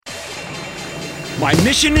My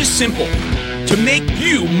mission is simple, to make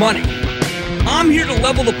you money. I'm here to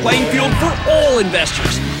level the playing field for all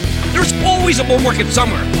investors. There's always a bull market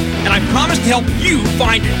somewhere, and I promise to help you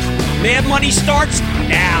find it. Mad Money starts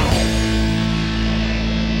now.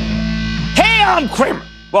 Hey, I'm Cramer.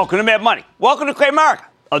 Welcome to Mad Money. Welcome to Cramerica.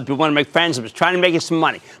 Other people want to make friends. I'm just trying to make you some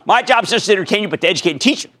money. My job is just to entertain you, but to educate and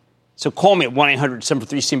teach you. So call me at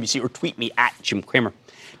 1-800-743-CNBC or tweet me at Jim Cramer.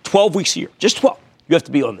 12 weeks a year, just 12. You have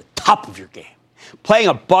to be on the top of your game, playing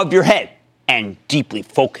above your head, and deeply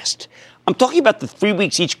focused. I'm talking about the 3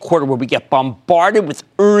 weeks each quarter where we get bombarded with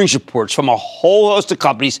earnings reports from a whole host of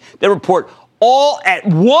companies that report all at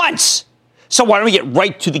once. So why don't we get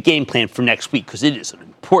right to the game plan for next week, because it is an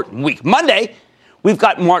important week. Monday, we've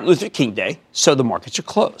got Martin Luther King Day, so the markets are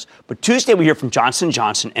closed. But Tuesday, we hear from Johnson &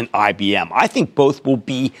 Johnson and IBM. I think both will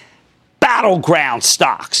be battleground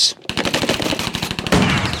stocks.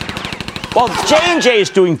 While J&J is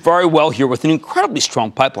doing very well here with an incredibly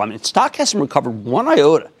strong pipeline, its stock hasn't recovered one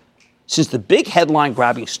iota since the big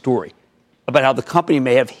headline-grabbing story about how the company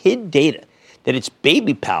may have hid data that its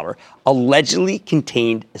baby powder allegedly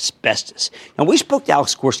contained asbestos. Now, we spoke to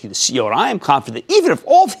Alex Gorsky, the CEO, and I am confident that even if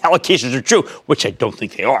all the allegations are true, which I don't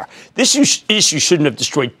think they are, this issue shouldn't have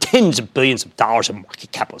destroyed tens of billions of dollars in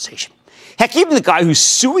market capitalization. Heck, even the guy who's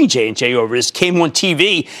suing J&J over this came on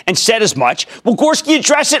TV and said as much. Will Gorsky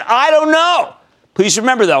address it? I don't know. Please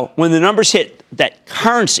remember, though, when the numbers hit, that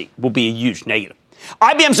currency will be a huge negative.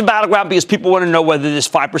 IBM's a battleground because people want to know whether this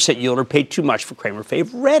 5% yielder paid too much for Cramer fave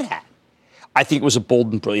Red Hat. I think it was a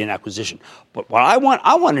bold and brilliant acquisition. But what I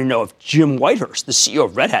want to know if Jim Whitehurst, the CEO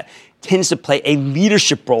of Red Hat, tends to play a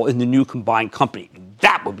leadership role in the new combined company.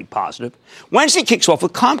 That would be positive. Wednesday kicks off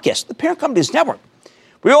with Comcast, the parent company's network.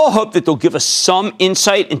 We all hope that they'll give us some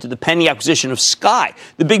insight into the pending acquisition of Sky,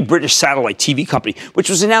 the big British satellite TV company,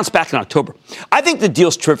 which was announced back in October. I think the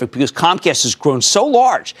deal's terrific because Comcast has grown so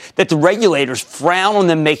large that the regulators frown on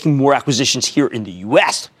them making more acquisitions here in the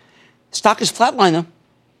U.S. The stock is flatlined, though.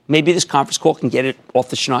 Maybe this conference call can get it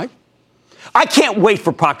off the schneid. I can't wait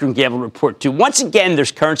for Procter & Gamble to report, too. Once again,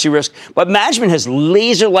 there's currency risk, but management has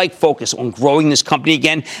laser-like focus on growing this company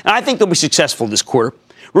again, and I think they'll be successful this quarter.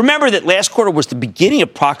 Remember that last quarter was the beginning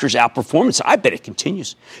of Procter's outperformance. I bet it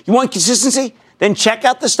continues. You want consistency? Then check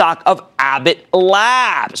out the stock of Abbott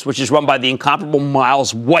Labs, which is run by the incomparable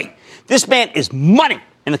Miles White. This man is money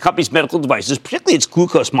in the company's medical devices, particularly its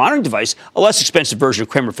glucose monitoring device, a less expensive version of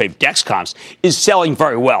Cramer fave Dexcoms, is selling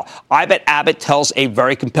very well. I bet Abbott tells a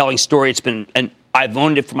very compelling story. I've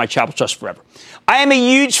owned it for my Chapel Trust forever. I am a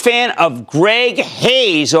huge fan of Greg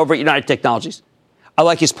Hayes over at United Technologies. I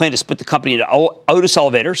like his plan to split the company into Otis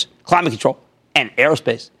Elevators, Climate Control, and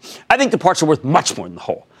Aerospace. I think the parts are worth much more than the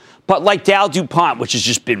whole. But like Dow DuPont, which has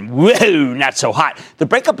just been, whoa, not so hot, the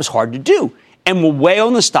breakup is hard to do and will weigh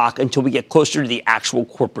on the stock until we get closer to the actual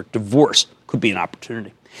corporate divorce. Could be an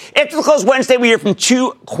opportunity. After the close Wednesday, we hear from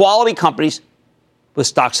two quality companies with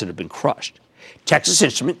stocks that have been crushed. Texas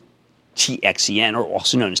Instrument, TXEN, or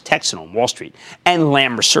also known as Texan on Wall Street, and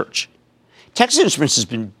Lam Research. Texas Instruments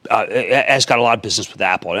has got a lot of business with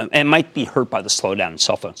Apple and might be hurt by the slowdown in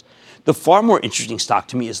cell phones. The far more interesting stock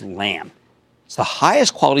to me is Lam. It's the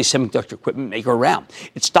highest quality semiconductor equipment maker around.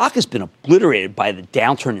 Its stock has been obliterated by the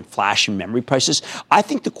downturn in flash and memory prices. I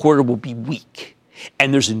think the quarter will be weak,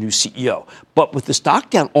 and there's a new CEO. But with the stock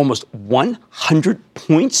down almost 100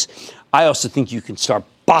 points, I also think you can start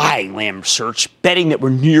buying Lam Research, betting that we're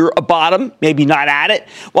near a bottom, maybe not at it.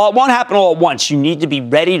 Well, it won't happen all at once. You need to be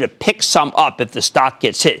ready to pick some up if the stock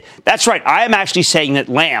gets hit. That's right. I am actually saying that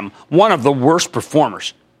Lam, one of the worst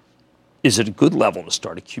performers, is at a good level to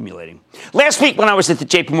start accumulating. Last week when I was at the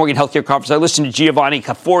J.P. Morgan Healthcare Conference, I listened to Giovanni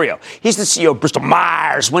Caforio. He's the CEO of Bristol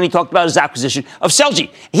Myers when he talked about his acquisition of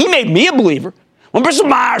Celgene. He made me a believer. When Bristol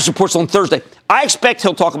Myers reports on Thursday, I expect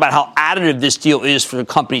he'll talk about how additive this deal is for the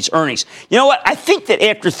company's earnings. You know what? I think that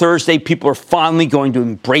after Thursday, people are finally going to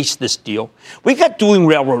embrace this deal. We've got dueling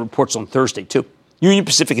railroad reports on Thursday, too. Union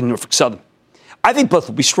Pacific and Norfolk Southern. I think both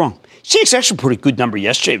will be strong. CXX reported a good number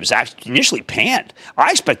yesterday. It was actually initially panned. I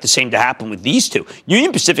expect the same to happen with these two.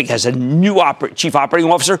 Union Pacific has a new chief operating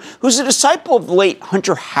officer who's a disciple of the late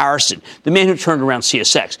Hunter Harrison, the man who turned around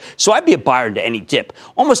CSX. So I'd be a buyer into any dip.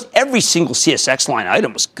 Almost every single CSX line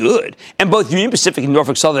item was good. And both Union Pacific and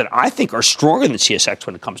Norfolk Southern, I think, are stronger than CSX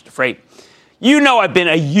when it comes to freight. You know I've been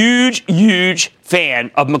a huge fan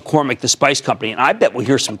of McCormick, the spice company, and I bet we'll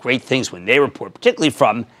hear some great things when they report, particularly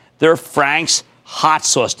from their Frank's hot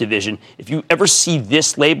sauce division. If you ever see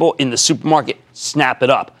this label in the supermarket, snap it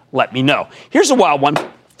up. Let me know. Here's a wild one.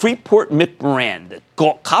 Freeport McMoran, the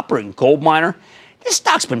copper and gold miner. This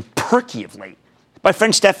stock's been perky of late. My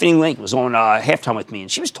friend Stephanie Link was on halftime with me,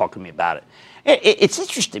 and she was talking to me about it. It's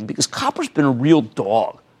interesting because copper's been a real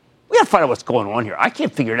dog. We got to find out what's going on here. I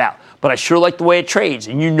can't figure it out, but I sure like the way it trades,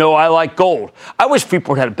 and you know I like gold. I wish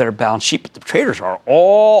Freeport had a better balance sheet, but the traders are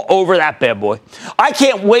all over that bad boy. I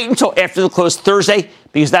can't wait until after the close Thursday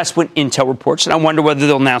because that's when Intel reports, and I wonder whether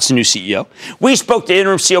they'll announce a new CEO. We spoke to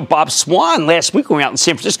interim CEO Bob Swan last week when we were out in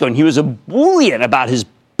San Francisco, and he was a bullion about his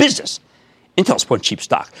business. Intel's one cheap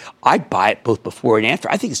stock. I'd buy it both before and after.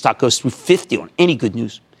 I think the stock goes through 50 on any good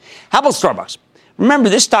news. How about Starbucks? Remember,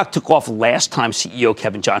 this stock took off last time CEO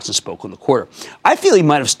Kevin Johnson spoke on the quarter. I feel he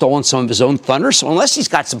might have stolen some of his own thunder, so unless he's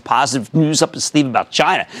got some positive news up his sleeve about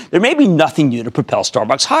China, there may be nothing new to propel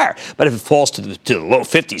Starbucks higher. But if it falls to the low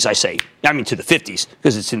 50s, to the 50s,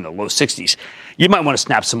 because it's in the low 60s, you might want to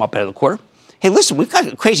snap some up out of the quarter. Hey, listen, we've got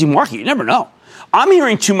a crazy market. You never know. I'm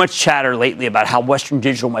hearing too much chatter lately about how Western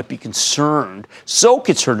Digital might be so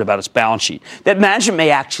concerned about its balance sheet, that management may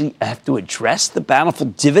actually have to address the bountiful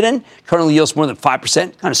dividend. Currently yields more than 5%.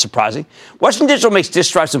 Kind of surprising. Western Digital makes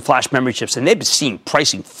disk drives and flash memory chips, and they've been seeing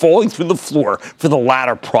pricing falling through the floor for the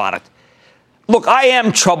latter product. Look, I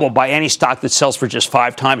am troubled by any stock that sells for just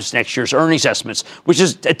 5 times next year's earnings estimates, which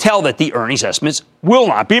is to tell that the earnings estimates will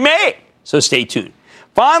not be made. So stay tuned.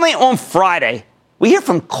 Finally, on Friday, we hear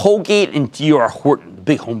from Colgate and D.R. Horton, the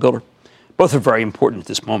big home builder. Both are very important at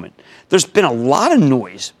this moment. There's been a lot of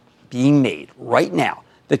noise being made right now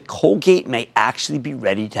that Colgate may actually be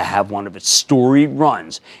ready to have one of its storied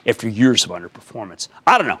runs after years of underperformance.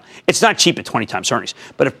 I don't know. It's not cheap at 20 times earnings.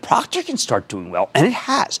 But if Procter can start doing well, and it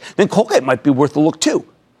has, then Colgate might be worth a look too.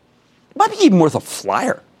 It might be even worth a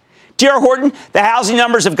flyer. D.R. Horton, the housing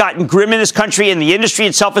numbers have gotten grim in this country, and the industry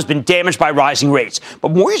itself has been damaged by rising rates. But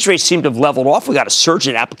mortgage rates seem to have leveled off. We got a surge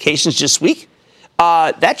in applications this week.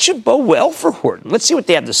 That should bode well for Horton. Let's see what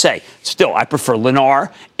they have to say. Still, I prefer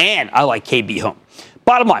Lennar, and I like KB Home.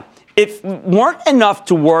 Bottom line, if weren't enough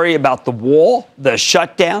to worry about the wall, the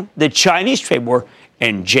shutdown, the Chinese trade war,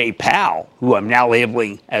 and Jay Powell, who I'm now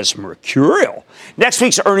labeling as mercurial, next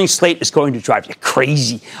week's earnings slate is going to drive you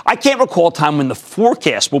crazy. I can't recall a time when the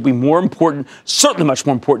forecast will be more important, certainly much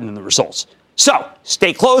more important than the results. So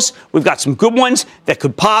stay close. We've got some good ones that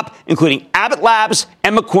could pop, including Abbott Labs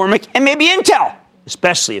and McCormick and maybe Intel,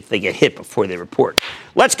 especially if they get hit before they report.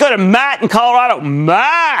 Let's go to Matt in Colorado.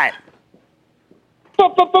 Matt.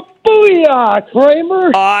 Booyah,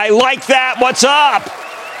 Cramer. I like that. What's up?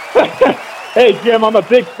 Hey, Jim, I'm a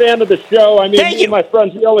big fan of the show. I mean, me and my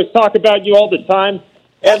friends, we always talk about you all the time.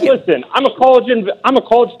 And listen, I'm a college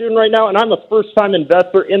student right now, and I'm a first-time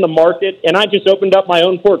investor in the market, and I just opened up my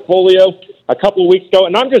own portfolio a couple of weeks ago,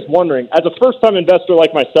 and I'm just wondering, as a first-time investor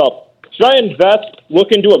like myself, should I invest,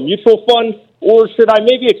 look into a mutual fund, or should I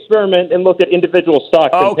maybe experiment and look at individual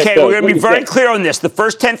stocks? Okay, we're going to be very clear on this. The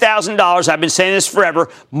first $10,000, I've been saying this forever,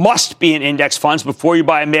 must be in index funds before you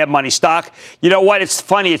buy a Mad Money stock. You know what? It's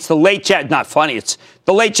funny. It's the late Jack, not funny. It's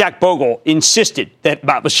the late Jack Bogle insisted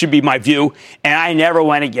that should be my view, and I never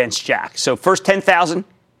went against Jack. So first 10,000,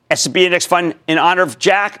 S&P index fund in honor of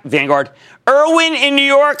Jack, Vanguard. Irwin in New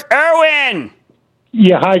York. Irwin!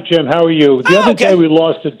 Yeah, hi, Jim. How are you? The other day we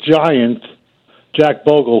lost a giant, Jack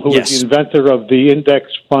Bogle, who was the inventor of the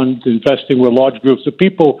index fund investing where large groups of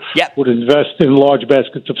people would invest in large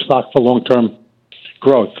baskets of stock for long-term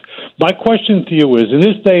growth. My question to you is, in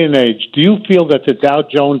this day and age, do you feel that the Dow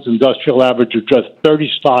Jones Industrial Average of just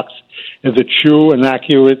 30 stocks is a true and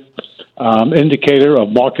accurate indicator of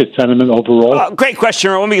market sentiment overall? Great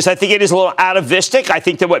question, Erwin, because I think it is a little atavistic. I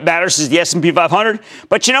think that what matters is the S&P 500.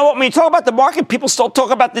 But you know what? When you talk about the market, people still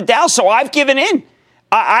talk about the Dow, so I've given in.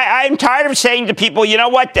 I'm tired of saying to people, you know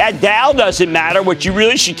what, that Dow doesn't matter. What you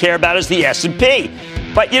really should care about is the S&P.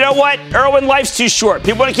 But you know what, Erwin, life's too short.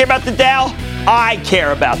 People want to care about the Dow? I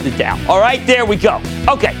care about the Dow. All right, there we go.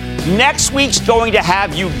 Okay, next week's going to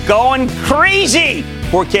have you going crazy.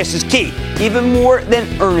 Forecast is key, even more than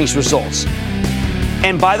earnings results.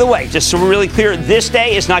 And by the way, just so we're really clear, this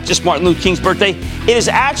day is not just Martin Luther King's birthday. It is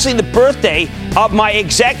actually the birthday of my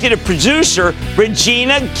executive producer,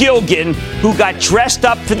 Regina Gilgan, who got dressed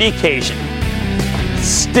up for the occasion.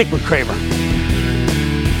 Stick with Cramer.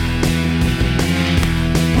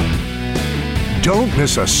 Don't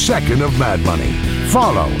miss a second of Mad Money.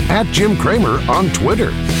 Follow @Jim Cramer on Twitter.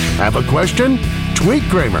 Have a question? Tweet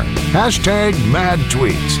Cramer.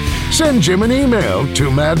 #MadTweets. Send Jim an email to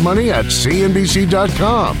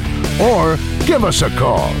madmoney@cnbc.com or give us a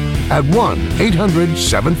call at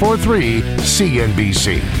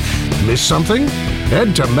 1-800-743-CNBC. Miss something?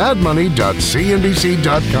 Head to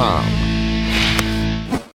madmoney.cnbc.com.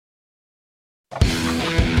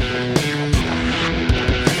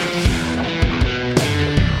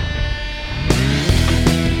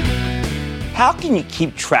 How can you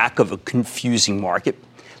keep track of a confusing market?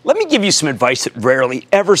 Let me give you some advice that rarely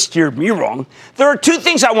ever steered me wrong. There are two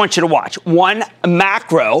things I want you to watch. One,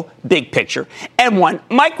 macro, big picture, and one,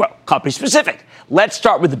 micro, company specific. Let's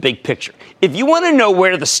start with the big picture. If you want to know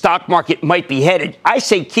where the stock market might be headed, I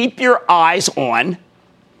say keep your eyes on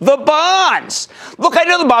the bonds. Look, I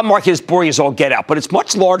know the bond market is boring as all get out, but it's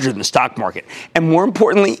much larger than the stock market. And more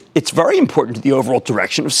importantly, it's very important to the overall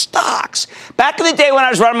direction of stocks. Back in the day when I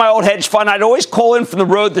was running my old hedge fund, I'd always call in from the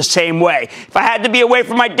road the same way. If I had to be away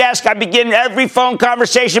from my desk, I'd begin every phone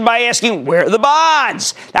conversation by asking, where are the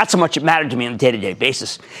bonds? That's how much it mattered to me on a day-to-day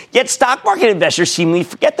basis. Yet stock market investors seemingly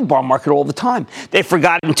forget the bond market all the time. They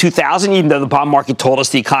forgot in 2000, even though the bond market told us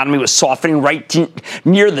the economy was softening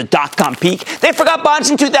near the dot-com peak. They forgot bonds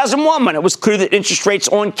in 2001 when it was clear that interest rates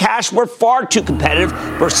on cash were far too competitive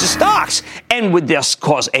versus stocks and would thus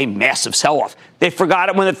cause a massive sell-off. They forgot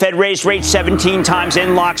it when the Fed raised rates 17 times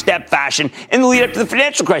in lockstep fashion in the lead up to the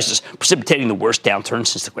financial crisis, precipitating the worst downturn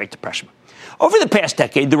since the Great Depression. Over the past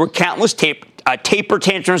decade, there were countless taper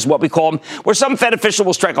tantrums, what we call them, where some Fed official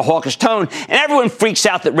will strike a hawkish tone, and everyone freaks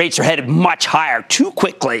out that rates are headed much higher too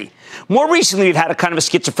quickly. More recently, we've had a kind of a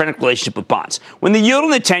schizophrenic relationship with bonds. When the yield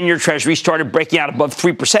on the 10-year Treasury started breaking out above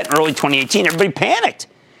 3% in early 2018, everybody panicked.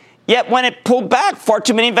 Yet when it pulled back, far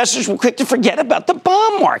too many investors were quick to forget about the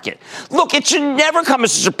bond market. Look, it should never come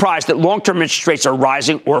as a surprise that long-term interest rates are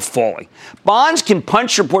rising or falling. Bonds can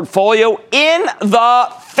punch your portfolio in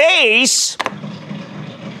the face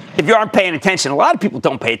if you aren't paying attention. A lot of people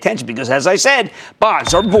don't pay attention because, as I said,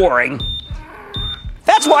 bonds are boring.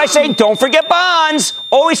 That's why I say don't forget bonds.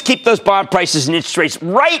 Always keep those bond prices and interest rates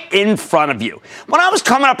right in front of you. When I was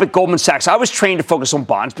coming up at Goldman Sachs, I was trained to focus on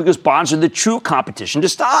bonds because bonds are the true competition to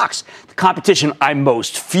stocks, the competition I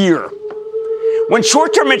most fear. When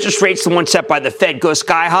short-term interest rates, the one set by the Fed, go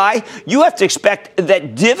sky high, you have to expect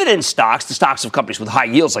that dividend stocks, the stocks of companies with high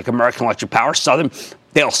yields like American Electric Power, Southern,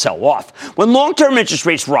 they'll sell off. When long-term interest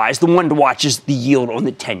rates rise, the one to watch is the yield on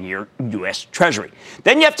the 10-year U.S. Treasury.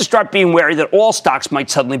 Then you have to start being wary that all stocks might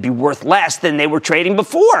suddenly be worth less than they were trading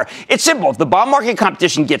before. It's simple. If the bond market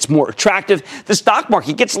competition gets more attractive, the stock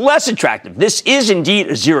market gets less attractive. This is indeed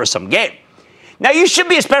a zero-sum game. Now, you should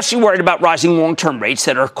be especially worried about rising long-term rates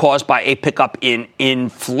that are caused by a pickup in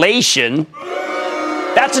inflation.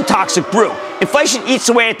 That's a toxic brew. Inflation eats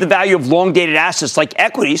away at the value of long-dated assets like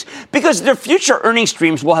equities because their future earning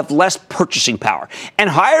streams will have less purchasing power. And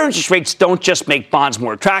higher interest rates don't just make bonds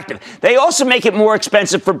more attractive. They also make it more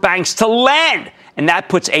expensive for banks to lend. And that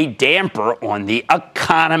puts a damper on the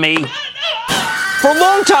economy. For a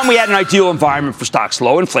long time, we had an ideal environment for stocks,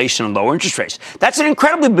 low inflation and low interest rates. That's an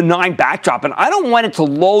incredibly benign backdrop, and I don't want it to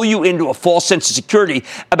lull you into a false sense of security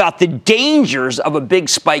about the dangers of a big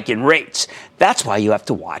spike in rates. That's why you have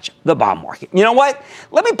to watch the bond market. You know what?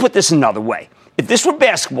 Let me put this another way. If this were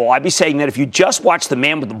basketball, I'd be saying that if you just watch the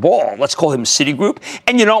man with the ball, let's call him Citigroup,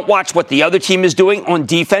 and you don't watch what the other team is doing on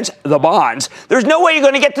defense, the bonds, there's no way you're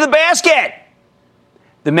going to get to the basket.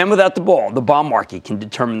 The men without the ball, the bond market, can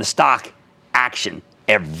determine the stock action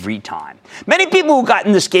every time. Many people who got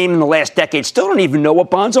in this game in the last decade still don't even know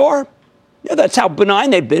what bonds are. Yeah, that's how benign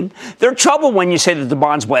they've been. They're in trouble when you say that the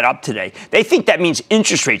bonds went up today. They think that means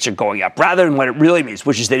interest rates are going up rather than what it really means,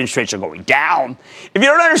 which is that interest rates are going down. If you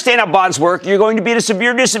don't understand how bonds work, you're going to be at a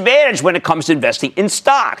severe disadvantage when it comes to investing in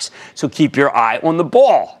stocks. So keep your eye on the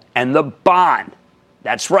ball and the bond.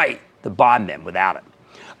 That's right, the bond men without it.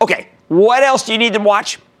 Okay, what else do you need to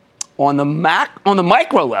watch? On the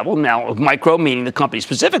micro level, now micro meaning the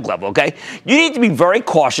company-specific level, okay, you need to be very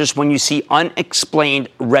cautious when you see unexplained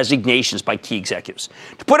resignations by key executives.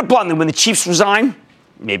 To put it bluntly, when the chiefs resign,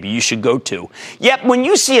 maybe you should go too. Yet when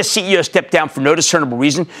you see a CEO step down for no discernible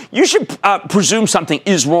reason, you should presume something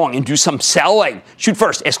is wrong and do some selling. Shoot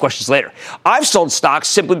first, ask questions later. I've sold stocks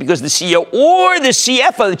simply because the CEO or the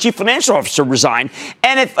CFO, the chief financial officer, resigned.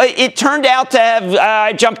 And if it turned out to have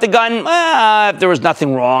I jumped the gun, if there was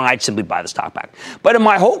nothing wrong, I'd simply buy the stock back. But in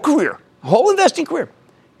my whole career, whole investing career,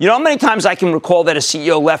 you know how many times I can recall that a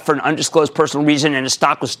CEO left for an undisclosed personal reason and his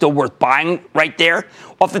stock was still worth buying right there?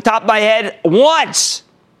 Off the top of my head, once.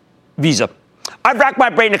 Visa. I've racked my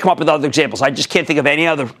brain to come up with other examples. I just can't think of any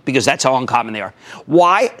other because that's how uncommon they are.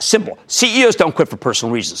 Why? Simple. CEOs don't quit for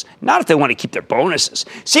personal reasons. Not if they want to keep their bonuses.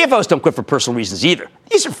 CFOs don't quit for personal reasons either.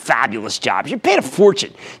 These are fabulous jobs. You're paid a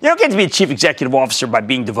fortune. You don't get to be a chief executive officer by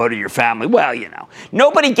being devoted to your family. Well, you know.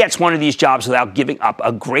 Nobody gets one of these jobs without giving up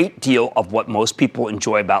a great deal of what most people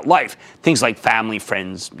enjoy about life. Things like family,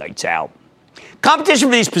 friends, nights out. Competition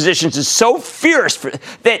for these positions is so fierce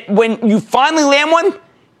that when you finally land one,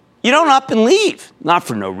 You don't up and leave, not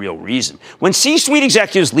for no real reason. When C-suite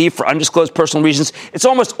executives leave for undisclosed personal reasons, it's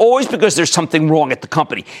almost always because there's something wrong at the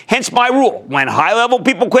company. Hence my rule. When high-level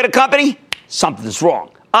people quit a company, something's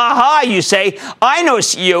wrong. Aha, you say, I know a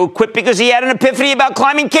CEO who quit because he had an epiphany about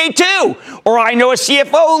climbing K2. Or I know a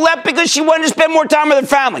CFO who left because she wanted to spend more time with her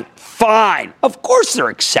family. Fine. Of course there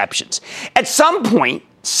are exceptions. At some point,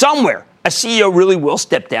 somewhere, a CEO really will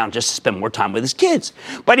step down just to spend more time with his kids.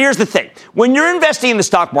 But here's the thing. When you're investing in the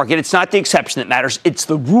stock market, it's not the exception that matters. It's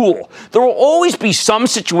the rule. There will always be some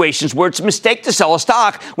situations where it's a mistake to sell a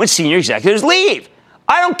stock when senior executives leave.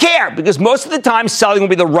 I don't care, because most of the time, selling will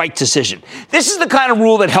be the right decision. This is the kind of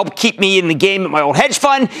rule that helped keep me in the game at my old hedge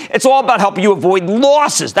fund. It's all about helping you avoid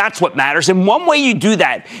losses. That's what matters. And one way you do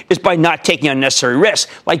that is by not taking unnecessary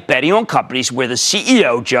risks, like betting on companies where the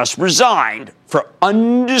CEO just resigned for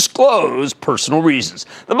undisclosed personal reasons.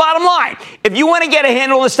 The bottom line, if you want to get a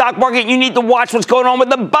handle on the stock market, you need to watch what's going on with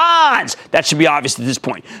the bonds. That should be obvious at this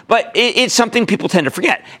point. But it's something people tend to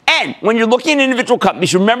forget. And when you're looking at individual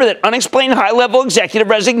companies, remember that unexplained high-level executive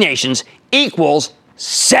resignations equals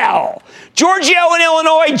sell. Giorgio in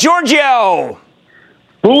Illinois. Giorgio.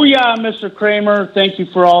 Booyah, Mr. Cramer. Thank you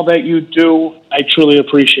for all that you do. I truly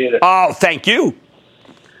appreciate it. Oh, thank you.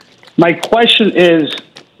 My question is,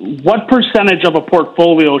 what percentage of a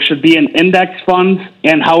portfolio should be in index funds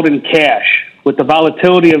and held in cash with the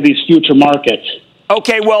volatility of these future markets?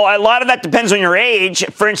 Okay, well, a lot of that depends on your age.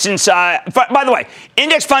 For instance, by the way,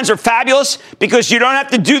 index funds are fabulous because you don't have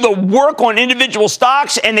to do the work on individual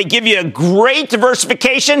stocks, and they give you a great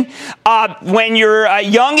diversification. When you're a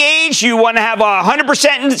young age, you want to have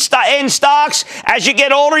 100% in stocks. As you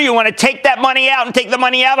get older, you want to take that money out and take the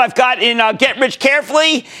money out. I've got in Get Rich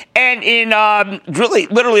Carefully and in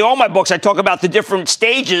literally all my books, I talk about the different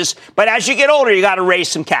stages. But as you get older, you got to raise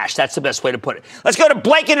some cash. That's the best way to put it. Let's go to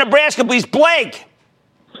Blake in Nebraska, please. Blake.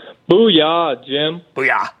 Booyah, Jim.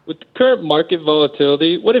 Booyah. With the current market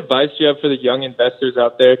volatility, what advice do you have for the young investors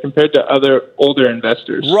out there compared to other older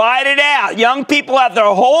investors? Write it out. Young people have their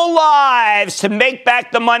whole lives to make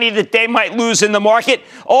back the money that they might lose in the market.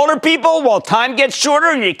 Older people, well, time gets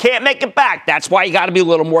shorter and you can't make it back. That's why you got to be a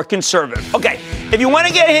little more conservative. Okay, if you want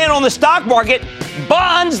to get a handle on the stock market,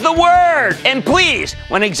 bonds the word. And please,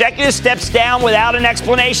 when an executive steps down without an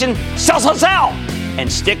explanation, sell, and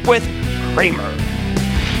stick with Cramer.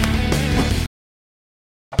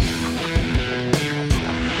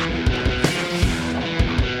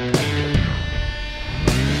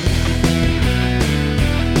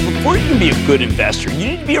 Before you can be a good investor, you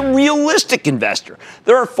need to be a realistic investor.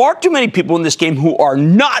 There are far too many people in this game who are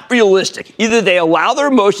not realistic. Either they allow their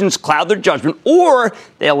emotions cloud their judgment, or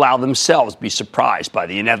they allow themselves to be surprised by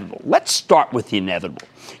the inevitable. Let's start with the inevitable.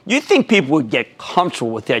 You'd think people would get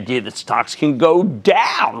comfortable with the idea that stocks can go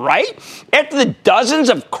down, right? After the dozens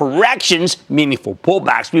of corrections, meaningful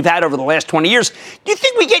pullbacks we've had over the last 20 years, you'd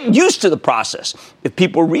think we get used to the process. If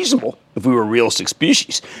people were reasonable, if we were a realistic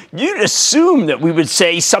species, you'd assume that we would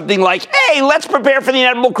say something like, hey, let's prepare for the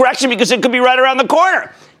inevitable correction because it could be right around the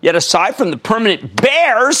corner. Yet aside from the permanent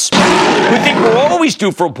bears who think we're always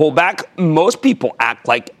due for a pullback, most people act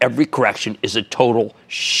like every correction is a total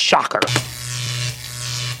shocker.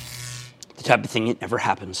 The type of thing that never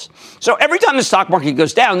happens. So every time the stock market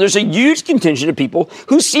goes down, there's a huge contingent of people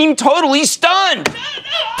who seem totally stunned.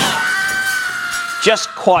 Just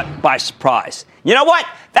caught by surprise. You know what?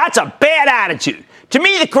 That's a bad attitude. To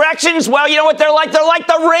me, the corrections, well, you know what they're like? They're like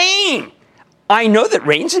the rain. I know that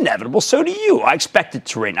rain's inevitable, so do you. I expect it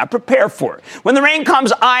to rain. I prepare for it. When the rain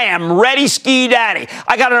comes, I am ready, ski daddy.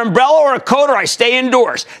 I got an umbrella or a coat, or I stay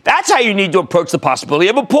indoors. That's how you need to approach the possibility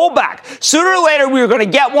of a pullback. Sooner or later, we're going to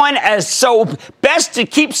get one, so best to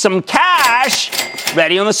keep some cash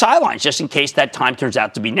ready on the sidelines, just in case that time turns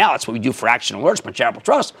out to be now. That's what we do for Action Alerts, my charitable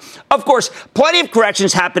trust. Of course, plenty of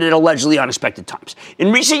corrections happen at allegedly unexpected times.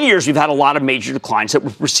 In recent years, we've had a lot of major declines that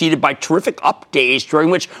were preceded by terrific up days during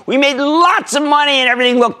which we made lots of money and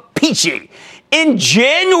everything looked peachy. In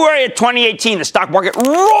January of 2018, the stock market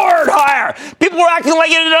roared higher. People were acting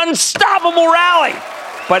like an unstoppable rally.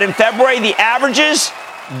 But in February, the averages,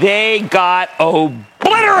 they got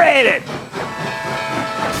obliterated.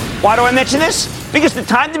 Why do I mention this? Because the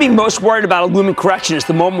time to be most worried about a looming correction is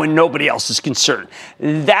the moment when nobody else is concerned.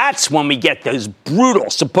 That's when we get those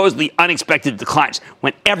brutal, supposedly unexpected declines,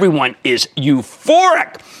 when everyone is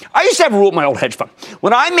euphoric. I used to have a rule at my old hedge fund.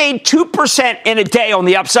 When I made 2% in a day on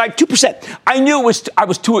the upside, 2%, I knew I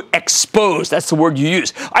was too exposed. That's the word you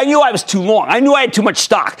use. I knew I was too long. I knew I had too much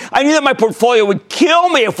stock. I knew that my portfolio would kill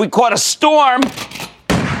me if we caught a storm.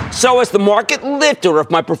 So as the market lifted, or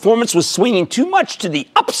if my performance was swinging too much to the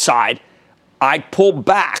upside, I'd pull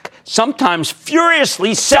back. sometimes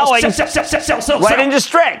furiously selling right into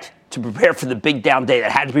strength to prepare for the big down day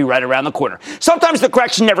that had to be right around the corner. Sometimes the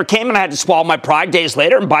correction never came and I had to swallow my pride days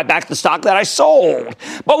later and buy back the stock that I sold.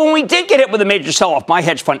 But when we did get hit with a major sell-off, my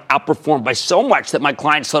hedge fund outperformed by so much that my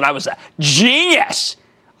clients thought I was a genius.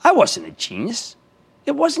 I wasn't a genius.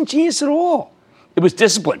 It wasn't genius at all. It was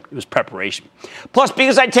discipline. It was preparation. Plus,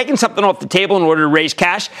 because I'd taken something off the table in order to raise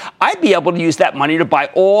cash, I'd be able to use that money to buy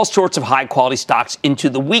all sorts of high-quality stocks into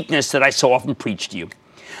the weakness that I so often preach to you.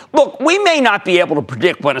 Look, we may not be able to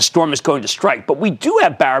predict when a storm is going to strike, but we do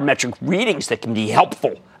have barometric readings that can be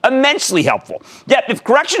helpful, immensely helpful. Yet, if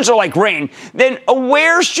corrections are like rain, then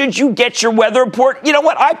where should you get your weather report? You know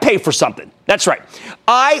what? I pay for something. That's right.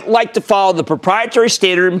 I like to follow the proprietary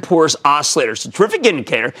Standard & Poor's oscillator. It's a terrific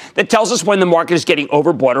indicator that tells us when the market is getting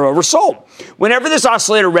overbought or oversold. Whenever this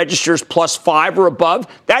oscillator registers +5 or above,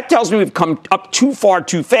 that tells me we've come up too far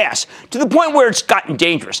too fast, to the point where it's gotten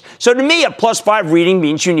dangerous. So to me, a +5 reading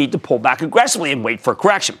means you need to pull back aggressively and wait for a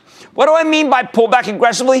correction. What do I mean by pull back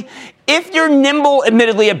aggressively? If you're nimble,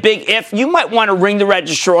 admittedly a big if, you might want to ring the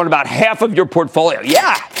register on about half of your portfolio.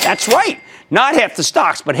 Yeah, that's right. Not half the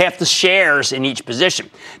stocks, but half the shares in each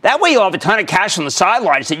position. That way you'll have a ton of cash on the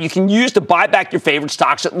sidelines that you can use to buy back your favorite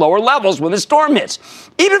stocks at lower levels when the storm hits.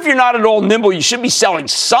 Even if you're not at all nimble, you should be selling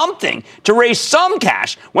something to raise some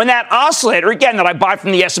cash when that oscillator, again, that I buy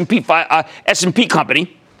from the S&P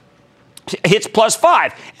company, hits +5.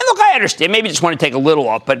 And look, I understand. Maybe you just want to take a little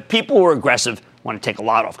off, but people who are aggressive want to take a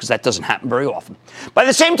lot off because that doesn't happen very often. By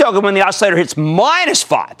the same token, when the oscillator hits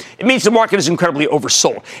 -5, it means the market is incredibly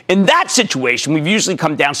oversold. In that situation, we've usually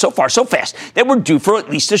come down so far, so fast, that we're due for at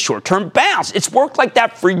least a short-term bounce. It's worked like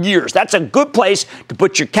that for years. That's a good place to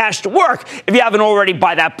put your cash to work if you haven't already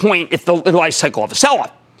by that point, if the life cycle of a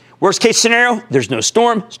sell-off. Worst case scenario, there's no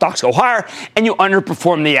storm, stocks go higher, and you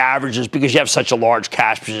underperform the averages because you have such a large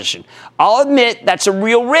cash position. I'll admit that's a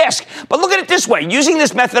real risk, but look at it this way. Using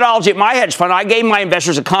this methodology at my hedge fund, I gave my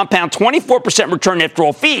investors a compound 24% return after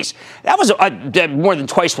all fees. That was more than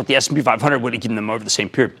twice what the S&P 500 would have given them over the same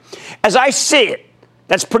period. As I see it,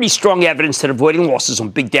 that's pretty strong evidence that avoiding losses on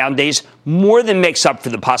big down days more than makes up for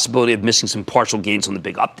the possibility of missing some partial gains on the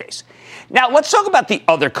big up days. Now, let's talk about the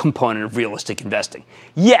other component of realistic investing.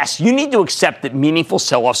 Yes, you need to accept that meaningful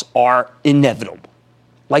sell-offs are inevitable,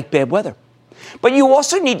 like bad weather. But you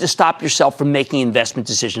also need to stop yourself from making investment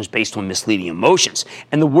decisions based on misleading emotions.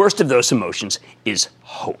 And the worst of those emotions is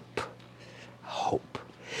hope. Hope.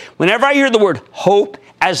 Whenever I hear the word hope,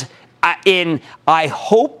 as in I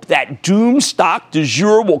hope that doom stock du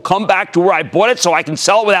jour will come back to where I bought it so I can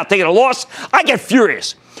sell it without taking a loss, I get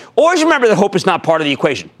furious. Always remember that hope is not part of the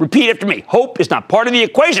equation. Repeat after me. Hope is not part of the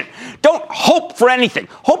equation. Don't hope for anything.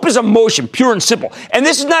 Hope is emotion, pure and simple. And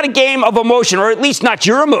this is not a game of emotion, or at least not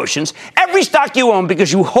your emotions. Every stock you own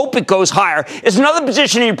because you hope it goes higher is another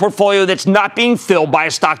position in your portfolio that's not being filled by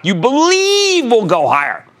a stock you believe will go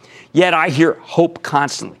higher. Yet I hear hope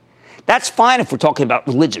constantly. That's fine if we're talking about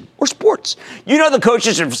religion or sports. You know the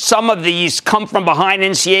coaches of some of these come from behind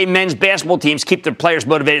NCAA men's basketball teams keep their players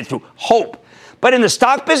motivated through hope. But in the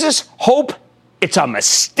stock business, hope, it's a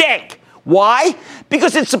mistake. Why?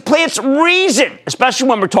 Because it supplants reason, especially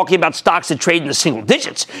when we're talking about stocks that trade in the single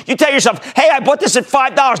digits. You tell yourself, hey, I bought this at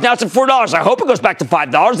 $5, now it's at $4. I hope it goes back to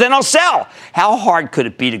 $5, then I'll sell. How hard could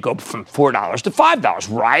it be to go from $4 to $5,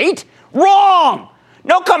 right? Wrong!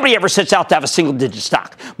 No company ever sets out to have a single-digit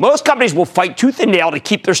stock. Most companies will fight tooth and nail to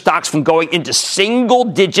keep their stocks from going into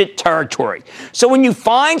single-digit territory. So when you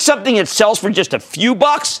find something that sells for just a few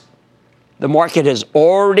bucks, the market has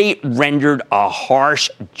already rendered a harsh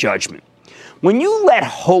judgment. When you let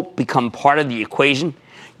hope become part of the equation,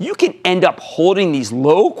 you can end up holding these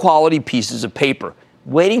low-quality pieces of paper,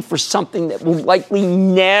 waiting for something that will likely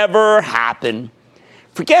never happen.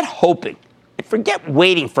 Forget hoping. Forget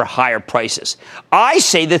waiting for higher prices. I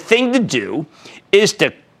say the thing to do is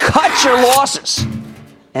to cut your losses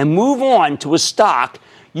and move on to a stock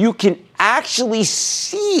you can actually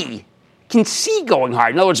see going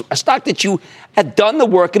higher. In other words, a stock that you have done the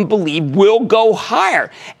work and believe will go higher.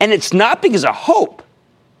 And it's not because of hope,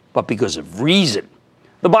 but because of reason.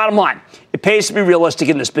 The bottom line, it pays to be realistic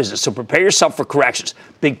in this business, so prepare yourself for corrections.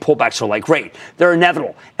 Big pullbacks are like rain. They're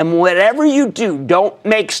inevitable. And whatever you do, don't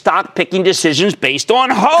make stock-picking decisions based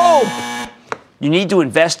on hope. You need to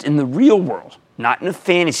invest in the real world, not in a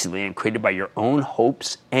fantasy land created by your own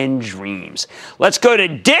hopes and dreams. Let's go to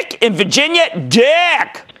Dick in Virginia.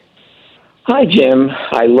 Dick! Hi, Jim.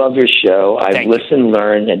 I love your show. I've listened,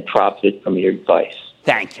 learned, and profited from your advice.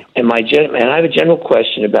 Thank you. And I have a general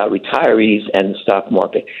question about retirees and the stock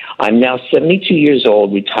market. I'm now 72 years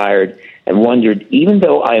old, retired, and wondered, even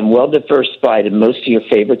though I am well diversified in most of your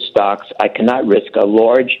favorite stocks, I cannot risk a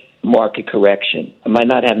large market correction. I might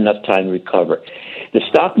not have enough time to recover. The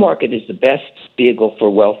stock market is the best vehicle for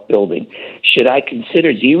wealth building. Should I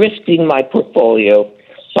consider de-risking my portfolio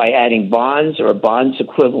by adding bonds or bonds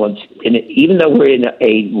equivalents, even though we're in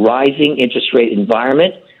a rising interest rate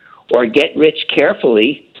environment, or get rich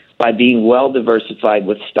carefully by being well diversified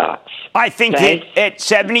with stocks? I think that at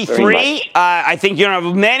 73, I think you don't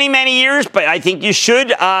have many, many years, but I think you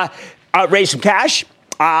should raise some cash.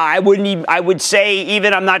 I would say,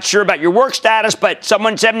 even, I'm not sure about your work status, but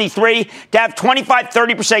someone 73 to have 25,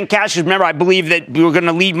 30% cash. Remember, I believe that we're going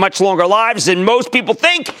to lead much longer lives than most people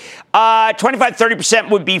think. 25,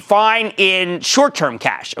 30% would be fine in short-term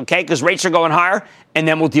cash, okay? Because rates are going higher, and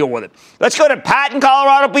then we'll deal with it. Let's go to Pat in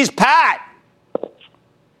Colorado, please. Pat.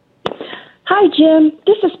 Hi, Jim.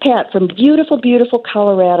 This is Pat from beautiful, beautiful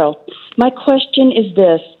Colorado. My question is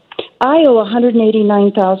this. I owe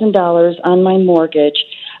 $189,000 on my mortgage.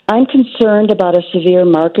 I'm concerned about a severe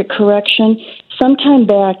market correction. Sometime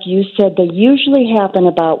back, you said they usually happen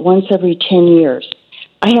about once every 10 years.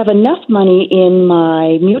 I have enough money in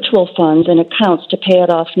my mutual funds and accounts to pay it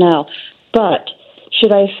off now, but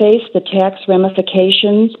should I face the tax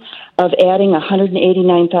ramifications of adding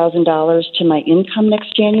 $189,000 to my income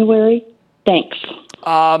next January? Thanks.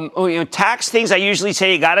 Tax things, I usually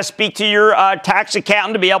say you got to speak to your tax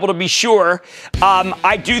accountant to be able to be sure.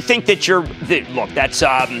 I do think that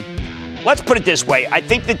let's put it this way. I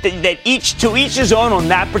think that each his own on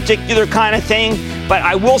that particular kind of thing. But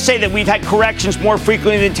I will say that we've had corrections more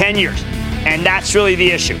frequently than 10 years. And that's really the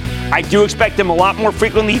issue. I do expect them a lot more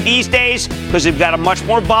frequently these days because they've got a much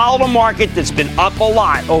more volatile market that's been up a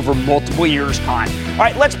lot over multiple years' time. All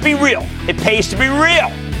right, let's be real. It pays to be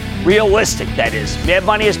real. Realistic, that is. Mad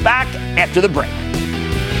Money is back after the break.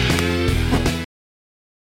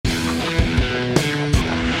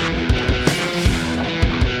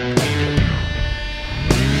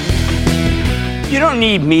 You don't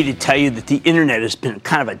need me to tell you that the internet has been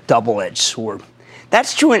kind of a double-edged sword.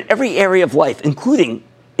 That's true in every area of life, including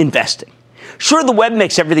investing. Sure, the web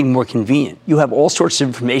makes everything more convenient. You have all sorts of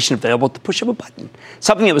information available at the push of a button,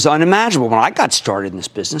 something that was unimaginable when I got started in this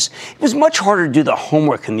business. It was much harder to do the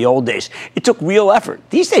homework in the old days. It took real effort.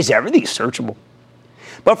 These days, everything is searchable.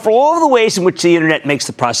 But for all of the ways in which the internet makes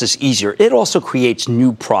the process easier, it also creates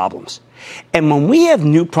new problems. And when we have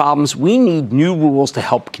new problems, we need new rules to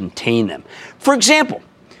help contain them. For example,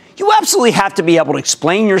 you absolutely have to be able to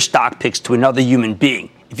explain your stock picks to another human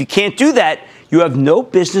being. If you can't do that, you have no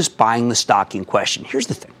business buying the stock in question. Here's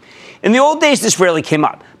the thing. In the old days, this rarely came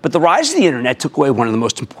up, but the rise of the internet took away one of the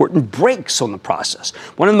most important brakes on the process,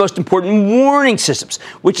 one of the most important warning systems,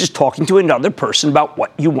 which is talking to another person about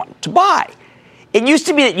what you want to buy. It used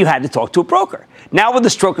to be that you had to talk to a broker. Now, with the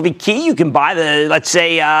stroke of a key, you can buy let's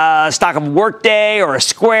say, stock of a Workday or a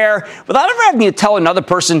Square without ever having to tell another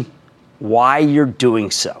person why you're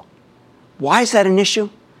doing so. Why is that an issue?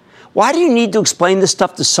 Why do you need to explain this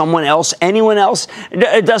stuff to someone else, anyone else?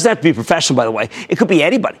 It doesn't have to be professional, by the way. It could be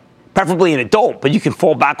anybody, preferably an adult, but you can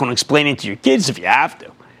fall back on explaining to your kids if you have to.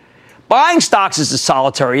 Buying stocks is a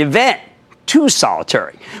solitary event, too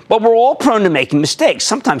solitary. But we're all prone to making mistakes,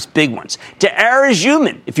 sometimes big ones. To err is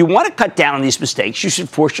human. If you want to cut down on these mistakes, you should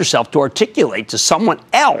force yourself to articulate to someone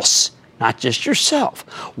else, not just yourself,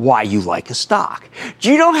 why you like a stock. Do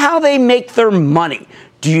you know how they make their money?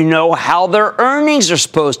 Do you know how their earnings are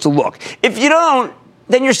supposed to look? If you don't,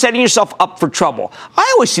 then you're setting yourself up for trouble.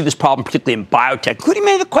 I always see this problem, particularly in biotech, including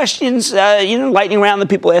many of the questions, lightning round that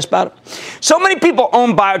people ask about it. So many people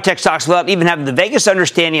own biotech stocks without even having the vaguest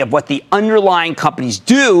understanding of what the underlying companies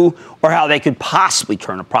do or how they could possibly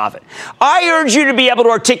turn a profit. I urge you to be able to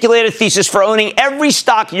articulate a thesis for owning every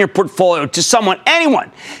stock in your portfolio to someone,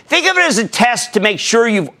 anyone. Think of it as a test to make sure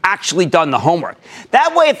you've actually done the homework.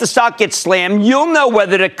 That way, if the stock gets slammed, you'll know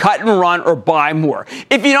whether to cut and run or buy more.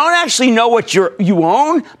 If you don't actually know what you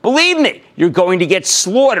own, believe me, you're going to get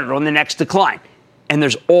slaughtered on the next decline. And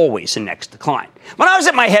there's always a next decline. When I was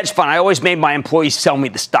at my hedge fund, I always made my employees sell me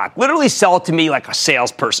the stock, literally sell it to me like a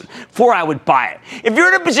salesperson before I would buy it. If you're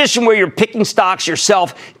in a position where you're picking stocks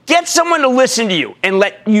yourself, get someone to listen to you and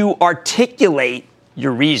let you articulate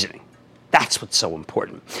your reasoning. That's what's so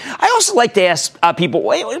important. I also like to ask people,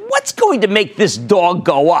 what's going to make this dog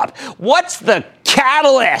go up? What's the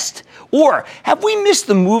catalyst? Or have we missed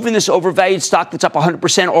the move in this overvalued stock that's up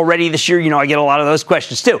 100% already this year? I get a lot of those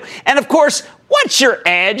questions too. And of course, what's your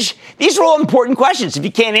edge? These are all important questions. If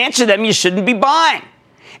you can't answer them, you shouldn't be buying.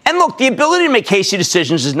 And look, the ability to make hasty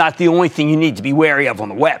decisions is not the only thing you need to be wary of on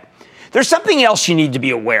the web. There's something else you need to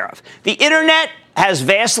be aware of. The internet has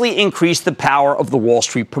vastly increased the power of the Wall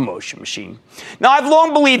Street promotion machine. Now, I've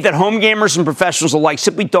long believed that home gamers and professionals alike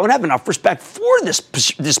simply don't have enough respect for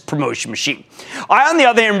this promotion machine. I, on the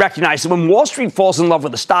other hand, recognize that when Wall Street falls in love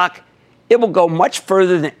with a stock, it will go much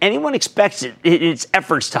further than anyone expects in its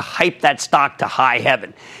efforts to hype that stock to high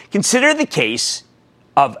heaven. Consider the case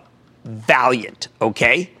of Valiant,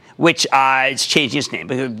 okay? Which it's changing its name,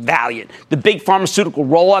 Valiant, the big pharmaceutical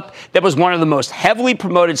roll-up that was one of the most heavily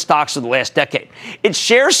promoted stocks of the last decade. Its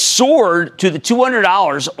shares soared to the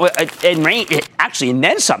 $200 and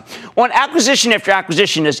then some, on acquisition after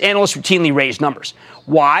acquisition as analysts routinely raised numbers.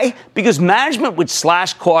 Why? Because management would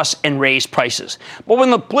slash costs and raise prices. But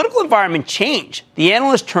when the political environment changed, the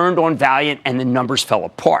analysts turned on Valiant and the numbers fell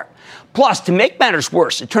apart. Plus, to make matters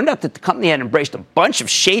worse, it turned out that the company had embraced a bunch of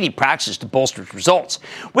shady practices to bolster its results.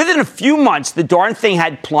 Within a few months, the darn thing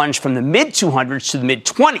had plunged from the mid-200s to the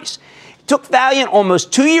mid-20s. It took Valiant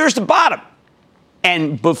almost 2 years to bottom.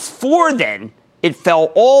 And before then, it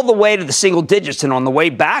fell all the way to the single digits. And on the way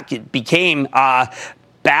back, it became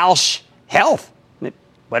Bausch Health.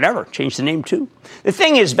 Whatever, changed the name too. The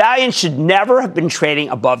thing is, Valiant should never have been trading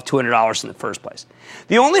above $200 in the first place.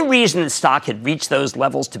 The only reason the stock had reached those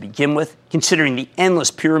levels to begin with, considering the endless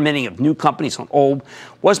pyramiding of new companies on old,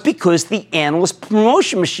 was because the analyst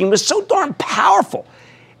promotion machine was so darn powerful.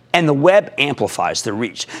 And the web amplifies their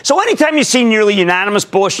reach. So anytime you see nearly unanimous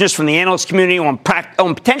bullishness from the analyst community on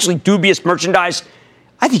potentially dubious merchandise,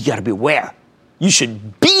 I think you got to be aware. You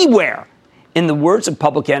should beware. In the words of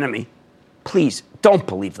Public Enemy, please don't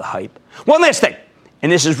believe the hype. One last thing,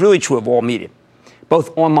 and this is really true of all media,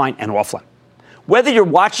 both online and offline. Whether you're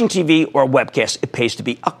watching TV or a webcast, it pays to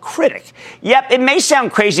be a critic. Yep, it may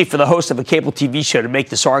sound crazy for the host of a cable TV show to make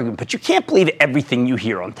this argument, but you can't believe everything you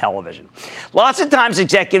hear on television. Lots of times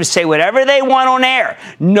executives say whatever they want on air,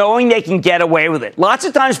 knowing they can get away with it. Lots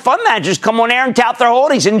of times fund managers come on air and tout their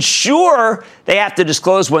holdings, and sure, they have to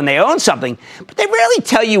disclose when they own something, but they rarely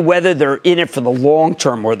tell you whether they're in it for the long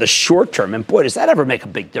term or the short term, and boy, does that ever make a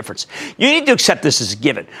big difference. You need to accept this as a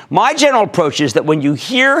given. My general approach is that when you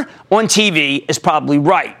hear on TV is probably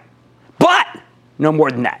right, but no more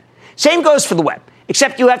than that. Same goes for the web,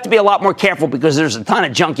 except you have to be a lot more careful because there's a ton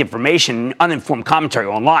of junk information and uninformed commentary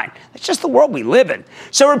online. That's just the world we live in.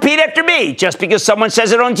 So repeat after me. Just because someone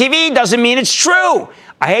says it on TV doesn't mean it's true.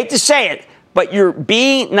 I hate to say it, but you're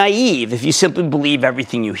being naive if you simply believe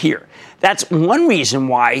everything you hear. That's one reason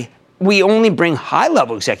why we only bring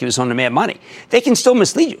high-level executives on to Mad Money. They can still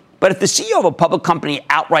mislead you. But if the CEO of a public company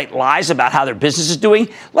outright lies about how their business is doing,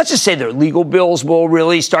 let's just say their legal bills will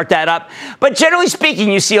really start that up. But generally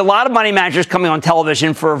speaking, you see a lot of money managers coming on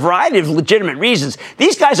television for a variety of legitimate reasons.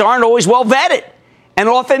 These guys aren't always well vetted. And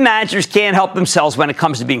often managers can't help themselves when it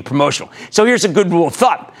comes to being promotional. So here's a good rule of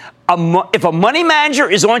thumb. If a money manager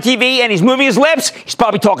is on TV and he's moving his lips, he's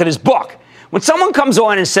probably talking his book. When someone comes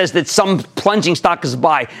on and says that some plunging stock is a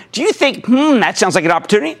buy, do you think, that sounds like an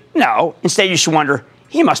opportunity? No. Instead, you should wonder,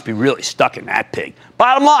 he must be really stuck in that pig.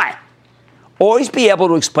 Bottom line, always be able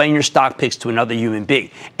to explain your stock picks to another human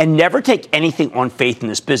being and never take anything on faith in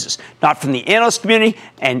this business. Not from the analyst community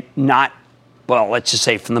and not, well, let's just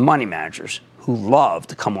say from the money managers who love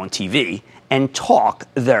to come on TV and talk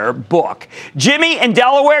their book. Jimmy in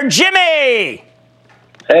Delaware. Jimmy!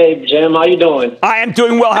 Hey, Jim. How you doing? I am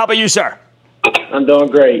doing well. How about you, sir? I'm doing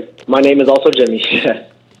great. My name is also Jimmy.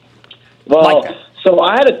 Well, so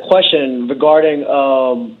I had a question regarding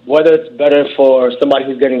whether it's better for somebody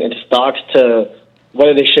who's getting into stocks to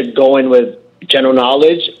whether they should go in with general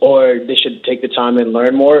knowledge or they should take the time and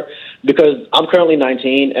learn more. Because I'm currently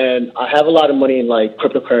 19 and I have a lot of money in like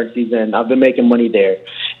cryptocurrencies and I've been making money there.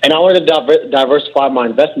 And I want to diversify my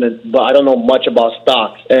investments, but I don't know much about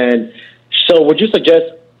stocks. And so would you suggest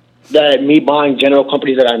that me buying general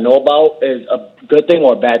companies that I know about is a good thing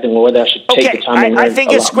or a bad thing, or whether I should take the time and learn? I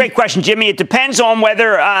think it's a great question, Jimmy. It depends on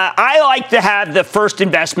whether I like to have the first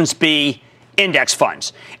investments be index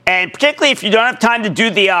funds. And particularly if you don't have time to do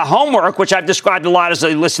the homework, which I've described a lot as I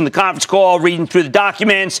listen to the conference call, reading through the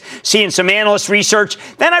documents, seeing some analyst research,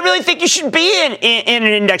 then I really think you should be in an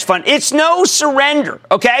index fund. It's no surrender,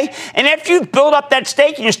 okay? And after you've built up that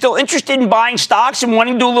stake and you're still interested in buying stocks and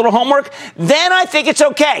wanting to do a little homework, then I think it's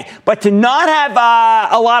okay. But to not have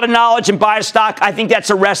a lot of knowledge and buy a stock, I think that's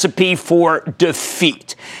a recipe for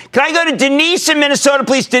defeat. Can I go to Denise in Minnesota,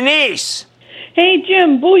 please? Denise. Hey,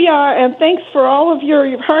 Jim, booyah, and thanks for all of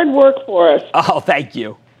your hard work for us. Oh, thank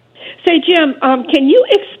you. Say, Jim, can you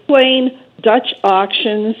explain Dutch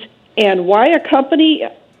auctions and why a company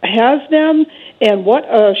has them and what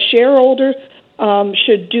a shareholder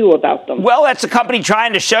should do about them? Well, that's a company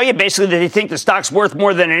trying to show you basically that they think the stock's worth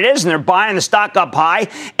more than it is, and they're buying the stock up high.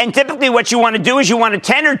 And typically what you want to do is you want to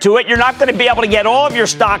tender to it. You're not going to be able to get all of your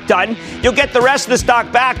stock done. You'll get the rest of the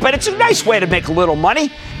stock back, but it's a nice way to make a little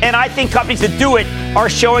money. And I think companies that do it are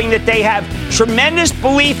showing that they have tremendous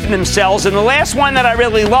belief in themselves. And the last one that I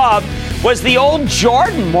really love was the old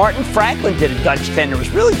Jordan. Martin Franklin did a Dutch tender. It was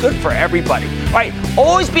really good for everybody. All right,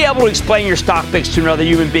 always be able to explain your stock picks to another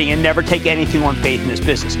human being and never take anything on faith in this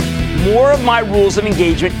business. More of my rules of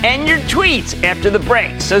engagement and your tweets after the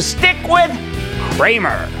break. So stick with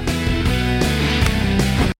Cramer.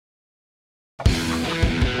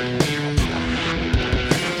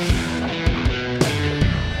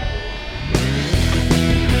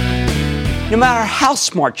 No matter how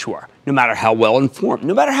smart you are, no matter how well informed,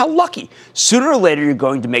 no matter how lucky, sooner or later you're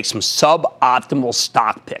going to make some suboptimal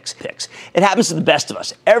stock picks. It happens to the best of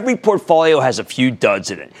us. Every portfolio has a few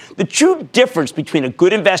duds in it. The true difference between a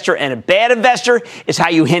good investor and a bad investor is how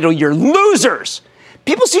you handle your losers.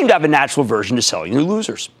 People seem to have a natural aversion to selling their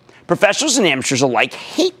losers. Professionals and amateurs alike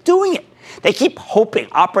hate doing it. They keep hoping,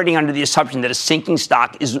 operating under the assumption that a sinking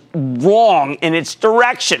stock is wrong in its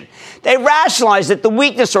direction. They rationalize that the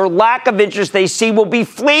weakness or lack of interest they see will be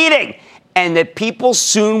fleeting and that people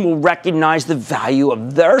soon will recognize the value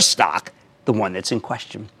of their stock, the one that's in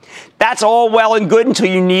question. That's all well and good until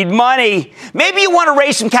you need money. Maybe you want to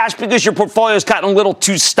raise some cash because your portfolio's gotten a little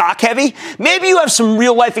too stock heavy. Maybe you have some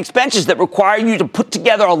real life expenses that require you to put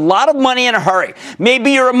together a lot of money in a hurry.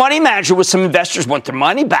 Maybe you're a money manager with some investors want their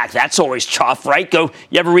money back. That's always tough, right? You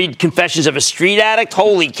ever read Confessions of a Street Addict?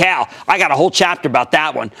 Holy cow. I got a whole chapter about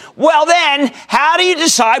that one. Well then, how do you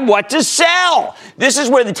decide what to sell? This is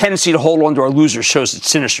where the tendency to hold on to our losers shows its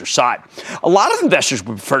sinister side. A lot of investors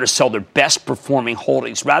would prefer to sell their best performing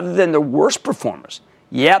holdings rather than their worst performers.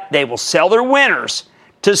 Yep, they will sell their winners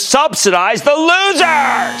to subsidize the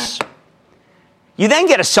losers. You then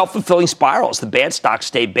get a self-fulfilling spiral as the bad stocks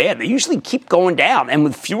stay bad. They usually keep going down, and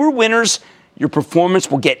with fewer winners, your performance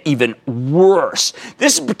will get even worse.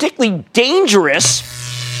 This is particularly dangerous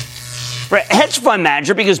for a hedge fund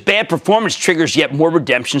manager because bad performance triggers yet more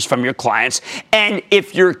redemptions from your clients. And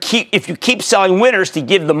if you keep selling winners to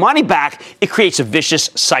give the money back, it creates a vicious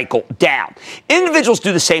cycle down. Individuals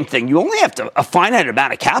do the same thing. You only have a finite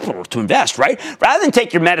amount of capital to invest, right? Rather than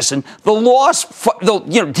take your medicine, take a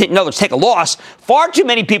loss. Far too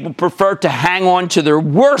many people prefer to hang on to their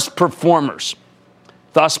worst performers.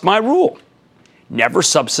 Thus, my rule: never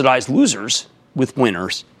subsidize losers with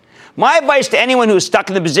winners. My advice to anyone who is stuck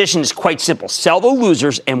in the position is quite simple. Sell the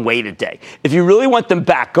losers and wait a day. If you really want them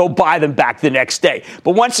back, go buy them back the next day.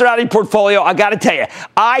 But once they're out of your portfolio, I got to tell you,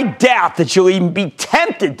 I doubt that you'll even be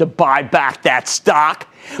tempted to buy back that stock.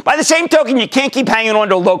 By the same token, you can't keep hanging on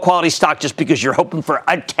to a low-quality stock just because you're hoping for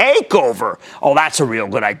a takeover. Oh, that's a real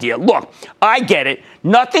good idea. Look, I get it.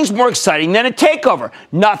 Nothing's more exciting than a takeover.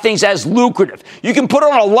 Nothing's as lucrative. You can put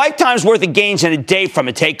on a lifetime's worth of gains in a day from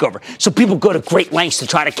a takeover. So people go to great lengths to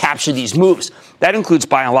try to capture these moves. That includes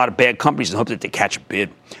buying a lot of bad companies and hope that they catch a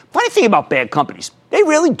bid. Funny thing about bad companies, they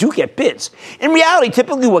really do get bids. In reality,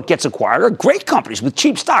 typically what gets acquired are great companies with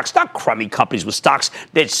cheap stocks, not crummy companies with stocks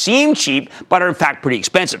that seem cheap but are in fact pretty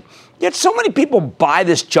expensive. Yet so many people buy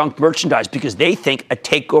this junk merchandise because they think a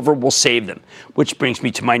takeover will save them, which brings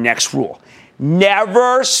me to my next rule.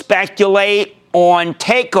 Never speculate on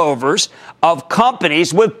takeovers of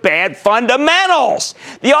companies with bad fundamentals.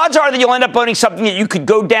 The odds are that you'll end up owning something that you could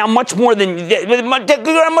go down much more than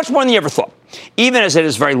you ever thought, even as it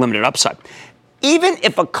has very limited upside. Even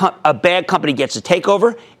if a bad company gets a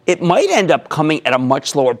takeover, it might end up coming at a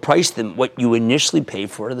much lower price than what you initially paid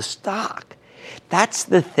for the stock. That's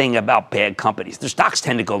the thing about bad companies. Their stocks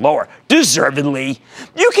tend to go lower, deservedly.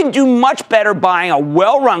 You can do much better buying a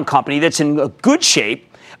well-run company that's in good shape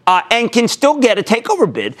and can still get a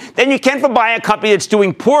takeover bid than you can for buying a company that's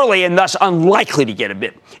doing poorly and thus unlikely to get a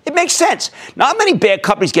bid. It makes sense. Not many bad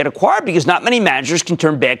companies get acquired because not many managers can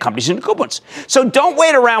turn bad companies into good ones. So don't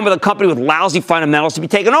wait around with a company with lousy fundamentals to be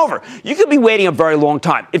taken over. You could be waiting a very long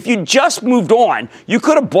time. If you just moved on, you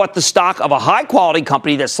could have bought the stock of a high-quality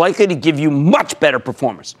company that's likely to give you much better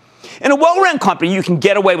performance. In a well-run company, you can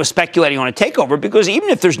get away with speculating on a takeover because even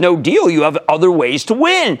if there's no deal, you have other ways to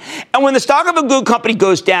win. And when the stock of a good company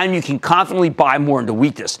goes down, you can confidently buy more into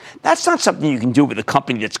weakness. That's not something you can do with a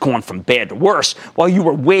company that's gone from bad to worse while you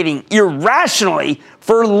were waiting irrationally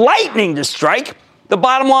for lightning to strike. The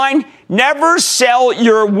bottom line, never sell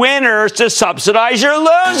your winners to subsidize your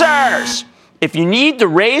losers. If you need to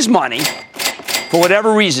raise money, for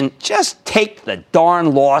whatever reason, just take the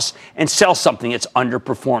darn loss and sell something that's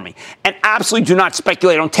underperforming. And absolutely do not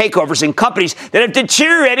speculate on takeovers in companies that have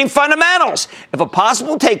deteriorating fundamentals. If a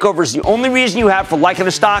possible takeover is the only reason you have for liking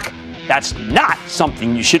a stock, that's not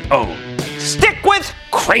something you should own. Stick with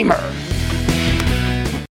Cramer.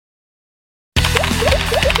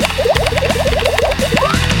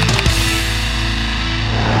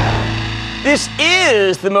 This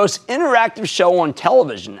is the most interactive show on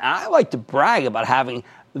television, and I like to brag about having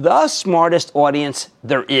the smartest audience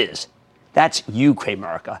there is. That's you,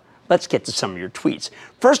 Cramerica. Let's get to some of your tweets.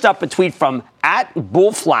 First up, a tweet from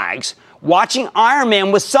 @BullFlags. Watching Iron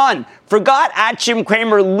Man with son. Forgot @Jim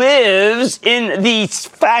Cramer lives in the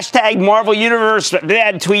hashtag Marvel Universe.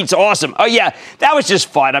 That tweet's awesome. Oh, yeah, that was just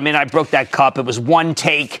fun. I mean, I broke that cup. It was one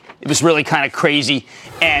take. It was really kind of crazy.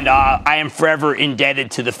 And I am forever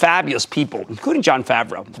indebted to the fabulous people, including Jon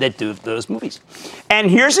Favreau, that do those movies.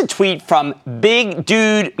 And here's a tweet from Big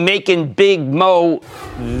Dude Making Big Mo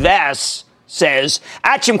Vess. Says,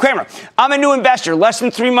 @Jim Cramer, I'm a new investor, less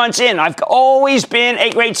than 3 months in. I've always been a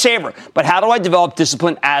great saver, but how do I develop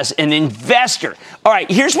discipline as an investor? All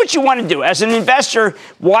right, here's what you want to do. As an investor,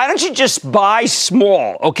 why don't you just buy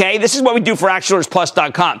small, okay? This is what we do for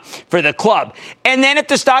ActionAlertsPlus.com, for the club. And then if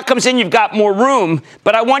the stock comes in, you've got more room,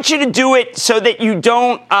 but I want you to do it so that you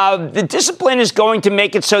don't, the discipline is going to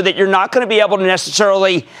make it so that you're not going to be able to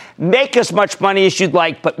necessarily make as much money as you'd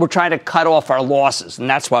like, but we're trying to cut off our losses, and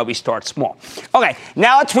that's why we start small. Okay,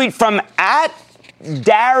 now a tweet from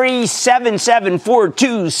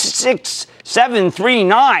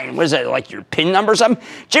 @Darry77426739. What is that, like your PIN number or something?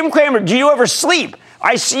 Jim Cramer, do you ever sleep?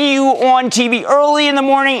 I see you on TV early in the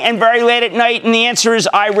morning and very late at night, and the answer is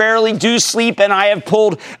I rarely do sleep, and I have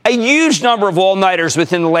pulled a huge number of all-nighters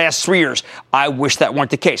within the last 3 years. I wish that weren't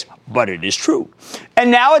the case, but it is true. And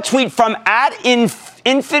now a tweet from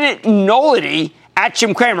 @Infinite Nullity,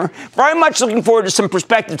 @Jim Cramer, very much looking forward to some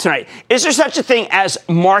perspective tonight. Is there such a thing as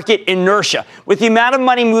market inertia? With the amount of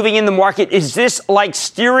money moving in the market, is this like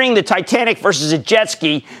steering the Titanic versus a jet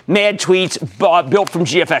ski? Mad tweets built from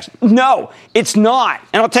GFX. No, it's not.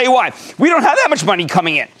 And I'll tell you why. We don't have that much money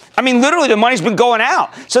coming in. I mean, literally, the money's been going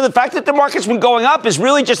out. So the fact that the market's been going up is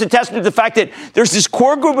really just a testament to the fact that there's this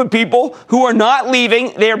core group of people who are not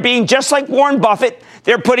leaving. They're being just like Warren Buffett.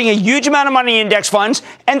 They're putting a huge amount of money in index funds,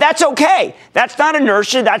 and that's okay. That's not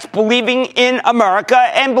inertia. That's believing in America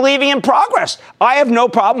and believing in progress. I have no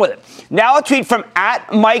problem with it. Now a tweet from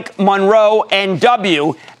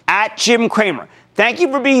 @MikeMonroeNW, @Jim Cramer. Thank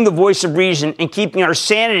you for being the voice of reason and keeping our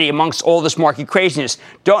sanity amongst all this market craziness.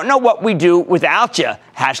 Don't know what we do without you.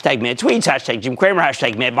 Hashtag Mad Tweets, hashtag Jim Cramer,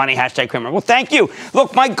 hashtag Mad Money, hashtag Cramer. Well, thank you.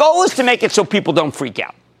 Look, my goal is to make it so people don't freak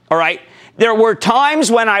out. All right? There were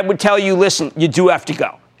times when I would tell you, listen, you do have to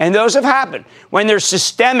go. And those have happened when there's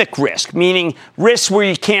systemic risk, meaning risks where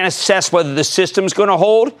you can't assess whether the system's going to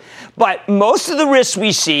hold. But most of the risks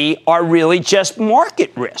we see are really just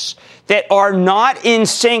market risks that are not in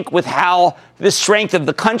sync with how the strength of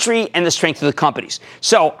the country and the strength of the companies.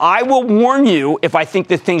 So I will warn you if I think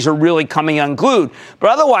that things are really coming unglued. But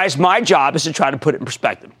otherwise, my job is to try to put it in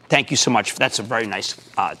perspective. Thank you so much. That's a very nice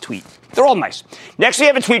tweet. They're all nice. Next, we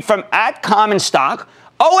have a tweet from @CommonStock.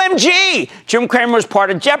 OMG! Jim Cramer was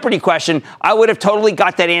part of Jeopardy question. I would have totally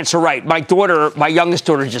got that answer right. My daughter, my youngest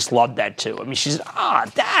daughter, just loved that too. I mean, she said,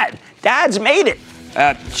 Dad's made it.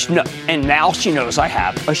 And now she knows I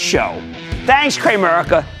have a show. Thanks,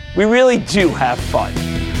 Cramerica. We really do have fun.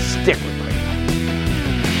 Stick with Cramer.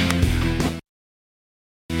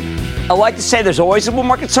 I like to say there's always a bull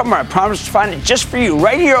market somewhere. I promise to find it just for you.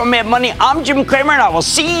 Right here on Mad Money, I'm Jim Cramer, and I will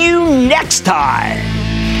see you next time.